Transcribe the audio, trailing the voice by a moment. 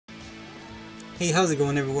Hey, how's it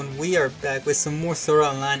going everyone? We are back with some more Sword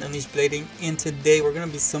Art Online Unleashed Blading, and today we're going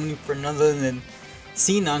to be summoning for none other than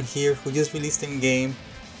Sinon here, who just released in game.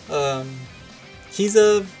 Um, she's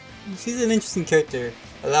an interesting character.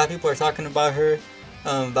 A lot of people are talking about her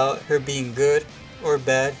being good or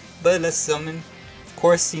bad, but let's summon. Of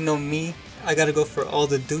course, you know me, I gotta go for all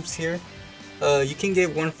the dupes here. You can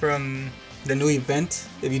get one from the new event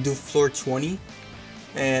if you do floor 20,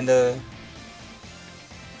 and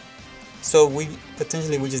so we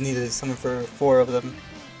just need to summon for 4 of them.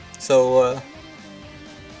 So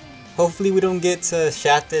hopefully we don't get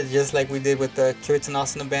shafted just like we did with the Kiritan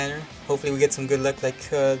Asuna banner. Hopefully we get some good luck like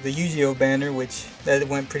the Yu-Gi-Oh banner, which that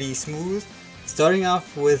went pretty smooth. Starting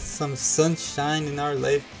off with some sunshine in our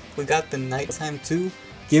life, we got the nighttime 2,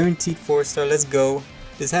 guaranteed 4-star. Let's go.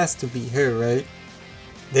 This has to be her, right?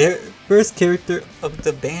 The first character of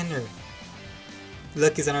the banner.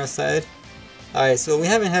 Luck is on our side. Alright, so we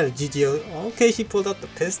haven't had a GGO. Okay, she pulled out the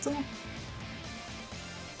pistol.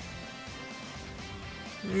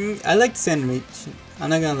 I like this animation.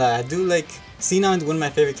 I'm not gonna lie, I do like Sinon, one of my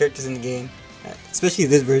favorite characters in the game, especially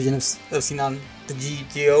this version of Sinon, the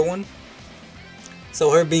GGO one.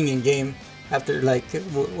 So her being in game after like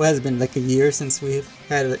what has been like a year since we've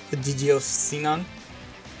had a GGO Sinon.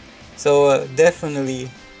 So definitely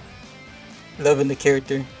loving the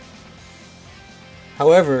character.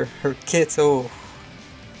 However, her kit,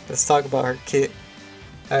 let's talk about her kit.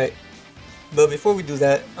 Alright, but before we do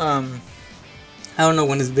that, I don't know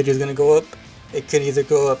when this video is gonna go up. It could either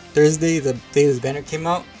go up Thursday, the day this banner came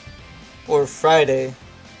out, or Friday,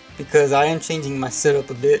 because I am changing my setup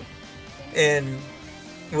a bit. And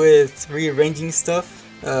with rearranging stuff,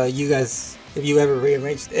 you guys, if you ever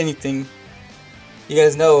rearranged anything, you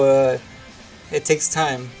guys know it takes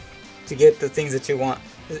time to get the things that you want.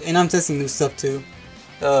 And I'm testing new stuff too.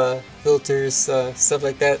 Filters, stuff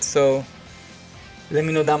like that, so let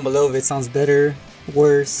me know down below if it sounds better,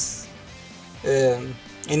 worse,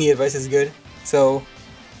 any advice is good. So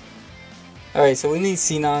alright, so we need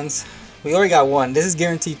Sinons. We already got one. This is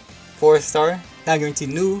guaranteed 4-star, not guaranteed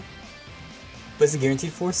new, but it's a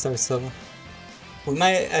guaranteed 4-star, so we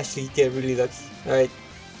might actually get really lucky. Alright,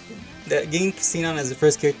 that getting Sinon as the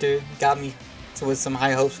first character got me with some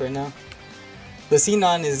high hopes right now. But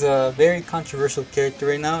Sinon is a very controversial character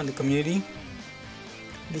right now in the community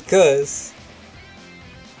because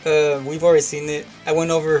we've already seen it. I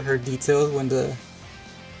went over her details when the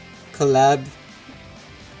collab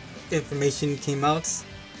information came out.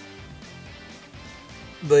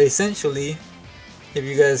 But essentially, if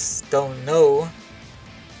you guys don't know,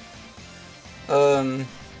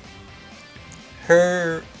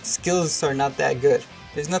 her skills are not that good.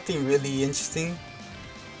 There's nothing really interesting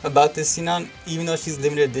about this Sinon, even though she's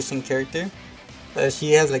limited edition character.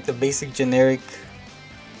 She has like the basic generic.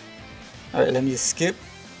 Alright, let me just skip.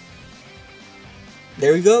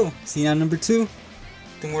 There we go, Sinon number 2.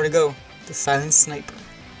 2 more to go. The Silent Sniper.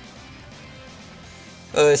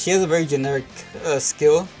 She has a very generic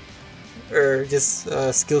skill, or just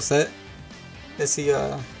skill set. Let's see,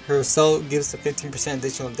 her assault gives the 15%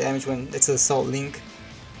 additional damage when it's an assault link.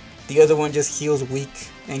 The other one just heals weak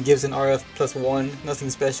and gives an RF +1, nothing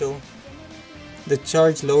special. The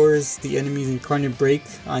charge lowers the enemy's incarnate break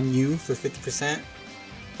on you for 50%,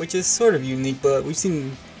 which is sort of unique, but we've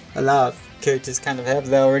seen a lot of characters kind of have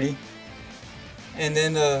that already. And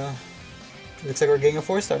then looks like we're getting a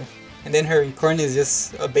 4-star. And then her incarnate is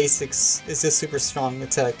just a basics, it's just super strong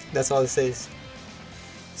attack, that's all it says.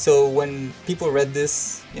 So when people read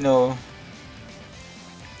this, you know,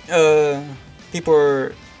 people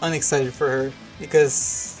are unexcited for her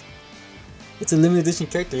because it's a limited edition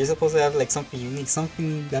character. You're supposed to have like something unique,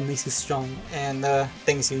 something that makes you strong. And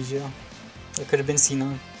thanks Yu-Gi-Oh, it could have been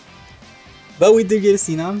Sinon, but we did get a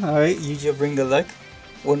Sinon. Alright, Yu-Gi-Oh, bring the luck.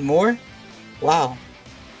 One more. Wow,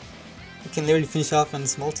 we can literally finish off on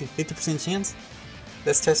this multi 50% chance.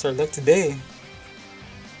 Let's test our luck today.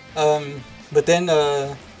 But then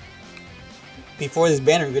before this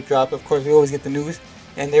banner would drop, of course we always get the news,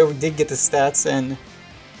 and there we did get the stats, and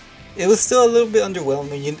it was still a little bit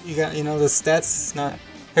underwhelming. You know the stats. Not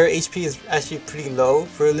her HP is actually pretty low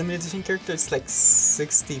for a limited edition character. It's like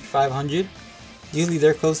 6,500. Usually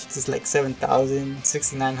they're closer to like 7,000,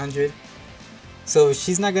 6,900. So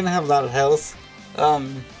she's not gonna have a lot of health.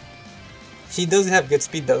 She does have good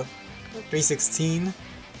speed though, 316,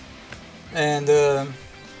 and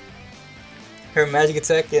her magic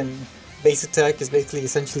attack and base attack is basically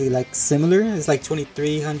essentially like similar. It's like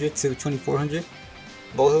 2,300 to 2,400.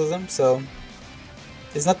 Both of them, so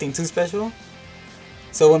it's nothing too special.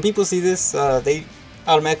 So when people see this, they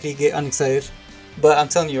automatically get unexcited. But I'm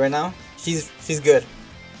telling you right now, she's good.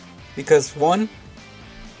 because one,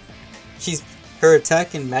 she's her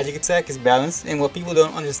attack and magic attack is balanced, and what people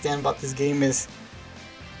don't understand about this game is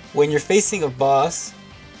when you're facing a boss,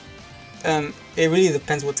 it really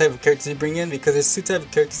depends what type of characters you bring in, because there's two types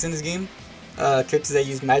of characters in this game. Characters that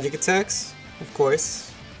use magic attacks, of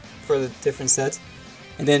course, for the different sets,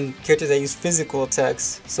 and then characters that use physical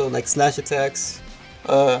attacks, so like slash attacks,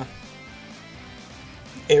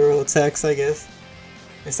 arrow attacks, I guess,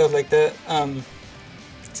 and stuff like that.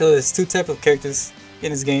 So there's two types of characters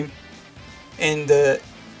in this game, and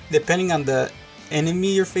depending on the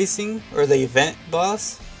enemy you're facing or the event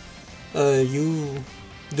boss, you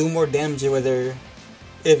do more damage, whether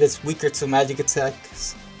if it's weaker to magic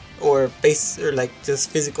attacks or base or like just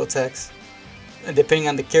physical attacks. And depending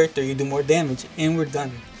on the character, you do more damage, and we're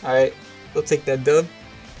done. All right, we'll take that dub.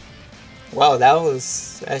 Wow, that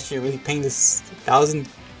was actually really painless. 1,000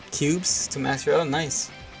 cubes to max her out. Nice.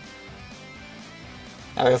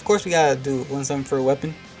 Alright, of course we gotta do one summon for a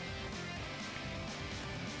weapon.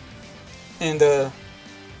 And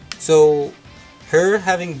so her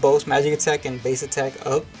having both magic attack and base attack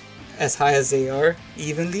up as high as they are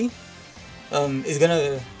evenly is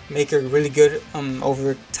gonna make her really good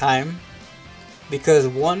over time, because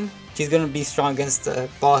one, she's gonna be strong against the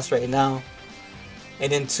boss right now,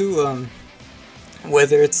 and then two,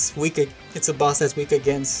 whether it's a boss that's weak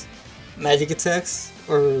against magic attacks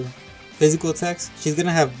or physical attacks, she's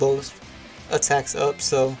gonna have both attacks up,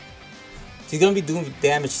 so she's gonna be doing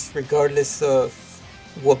damage regardless of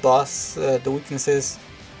what boss the weakness is.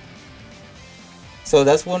 So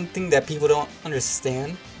that's one thing that people don't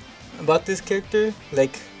understand about this character,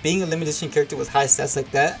 like being a limited edition character with high stats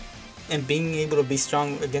like that, and being able to be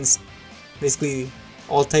strong against basically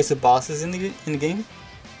all types of bosses in the game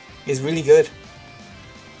is really good.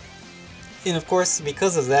 And of course,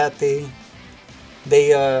 because of that, they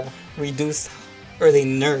reduced, or they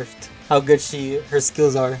nerfed how good her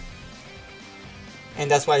skills are, and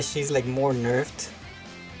that's why she's like more nerfed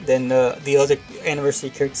than the other anniversary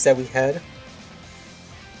characters that we had.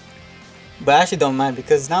 But I actually don't mind,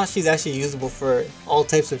 because now she's actually usable for all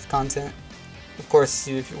types of content. Of course,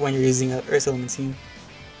 when you're using an Earth Element team.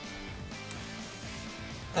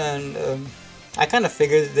 And I kind of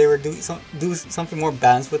figured they were do something more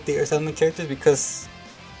balanced with the Earth Element characters, because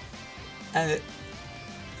as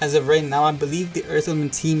of right now, I believe the Earth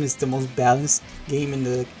Element team is the most balanced game in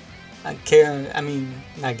the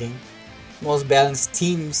most balanced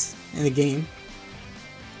teams in the game.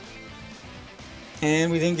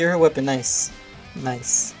 And we didn't get her weapon. Nice.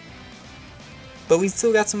 But we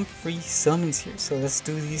still got some free summons here, so let's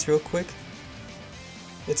do these real quick.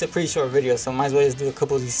 It's a pretty short video, so might as well just do a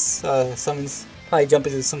couple of these summons. Probably jump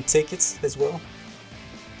into some tickets as well.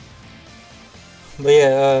 But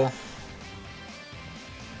yeah,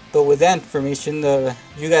 but with that information,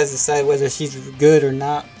 you guys decide whether she's good or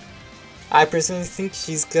not. I personally think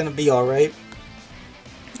she's gonna be alright.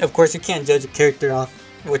 Of course, you can't judge a character off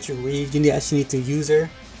what you read. You actually need to use her.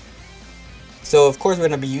 So of course we're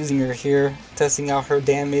gonna be using her here, testing out her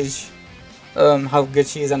damage, how good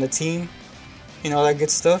she is on the team, and all that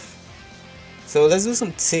good stuff. So let's do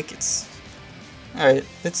some tickets. Alright,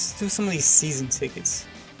 let's do some of these season tickets.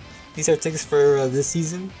 These are tickets for this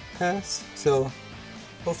season pass, so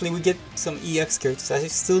hopefully we get some EX characters. I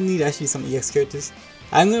still need actually some EX characters.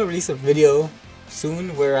 I'm gonna release a video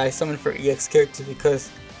soon where I summon for EX characters,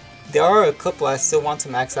 because there are a couple I still want to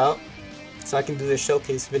max out, so I can do the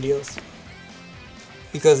showcase videos.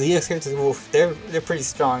 Because the EX characters, oof, they're pretty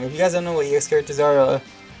strong. If you guys don't know what EX characters are,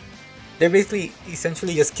 they're basically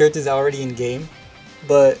essentially just characters already in game.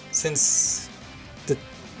 But since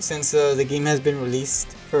the game has been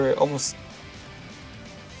released for almost,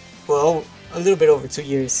 well, a little bit over 2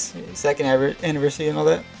 years, second anniversary and all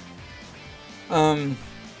that,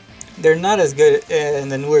 they're not as good in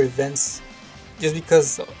the newer events, just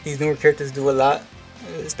because these newer characters do a lot,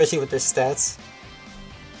 especially with their stats.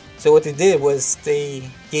 So what they did was they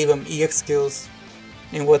gave them EX skills,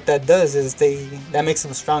 and what that does is that makes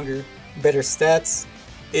them stronger, better stats,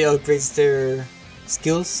 it upgrades their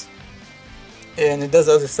skills, and it does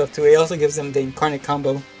other stuff too. It also gives them the incarnate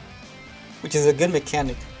combo, which is a good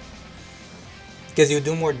mechanic, because you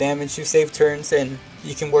do more damage, you save turns, and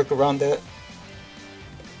you can work around that.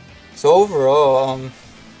 So overall,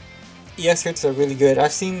 EX characters are really good.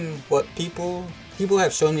 I've seen what people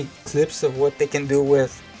have shown me clips of what they can do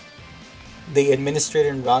with the Administrator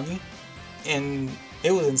and Ronnie, and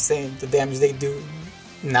it was insane the damage they do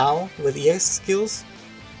now with EX skills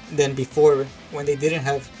than before when they didn't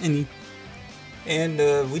have any. And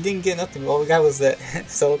we didn't get nothing. All we got was that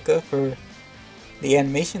Celica for the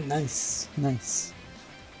animation. Nice.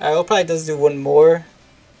 I'll probably just do one more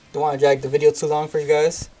don't want to drag the video too long for you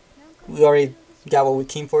guys. We already got what we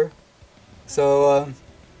came for. So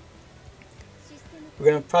we're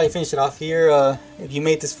gonna probably finish it off here. If you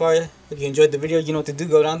made this far, if you enjoyed the video, you know what to do.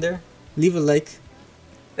 Go down there, leave a like,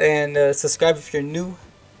 and subscribe if you're new.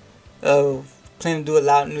 Plan to do a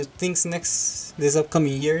lot of new things this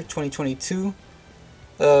upcoming year, 2022.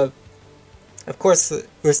 Of course,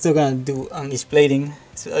 we're still gonna do Unleashed Blading.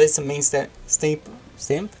 It's a main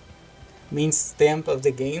main stamp of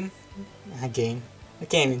the game. I can't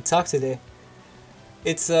even talk today.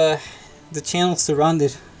 It's the channel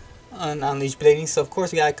surrounded on Unleashed Blading, so of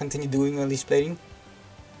course we gotta continue doing Unleashed Blading.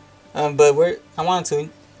 But I wanted to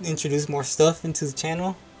introduce more stuff into the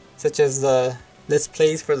channel, such as the Let's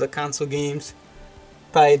Plays for the console games.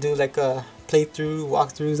 Probably do like a playthrough,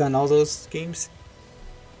 walkthroughs on all those games,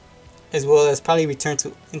 as well as probably return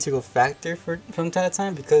to Integral Factor from time to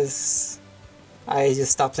time, because I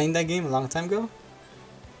just stopped playing that game a long time ago,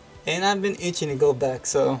 and I've been itching to go back.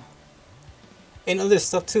 So, and other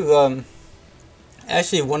stuff too.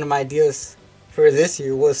 Actually, one of my ideas for this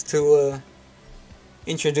year was to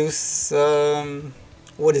introduce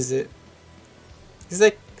what is it? It's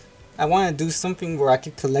like I want to do something where I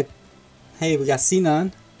could collect. Hey, we got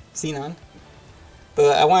Sinon,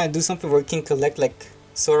 but I want to do something where we can collect like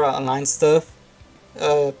sort of online stuff,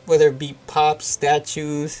 whether it be pops,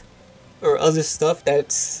 statues, or other stuff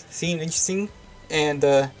that's seemed interesting, and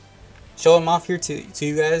show them off here to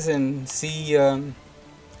you guys and see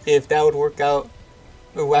if that would work out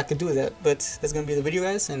or what I could do with that. But that's gonna be the video,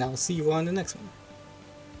 guys, and I'll see you on the next one.